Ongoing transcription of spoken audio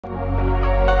Come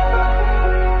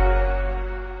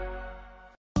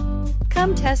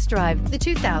test drive the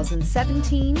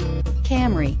 2017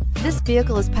 Camry. This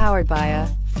vehicle is powered by a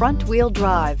front-wheel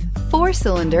drive,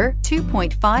 4-cylinder,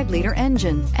 2.5-liter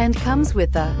engine and comes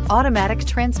with an automatic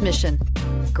transmission.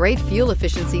 Great fuel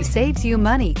efficiency saves you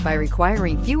money by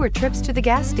requiring fewer trips to the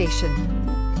gas station.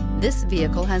 This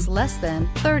vehicle has less than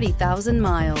 30,000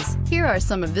 miles. Here are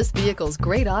some of this vehicle's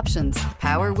great options: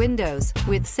 power windows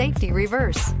with safety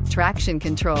reverse, traction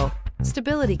control,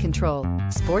 stability control,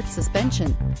 sports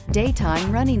suspension,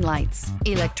 daytime running lights,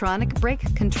 electronic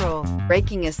brake control,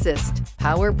 braking assist,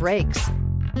 power brakes.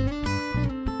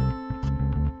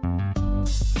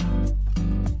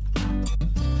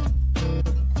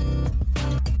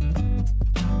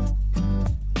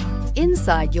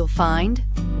 Inside you'll find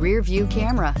rear view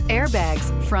camera, airbags,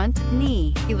 front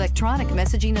knee, electronic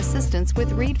messaging assistance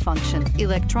with read function,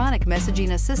 electronic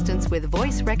messaging assistance with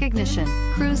voice recognition,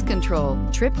 cruise control,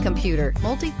 trip computer,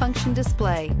 multifunction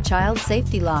display, child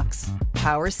safety locks,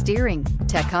 power steering,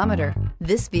 tachometer.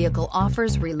 This vehicle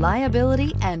offers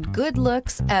reliability and good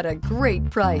looks at a great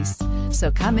price.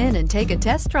 So come in and take a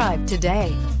test drive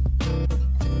today.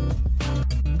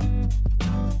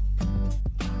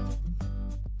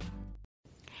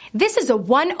 This is a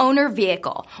one-owner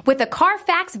vehicle with a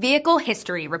Carfax Vehicle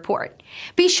History Report.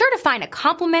 Be sure to find a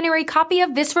complimentary copy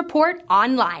of this report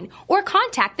online or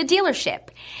contact the dealership.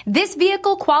 This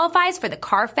vehicle qualifies for the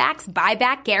Carfax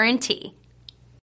Buyback Guarantee.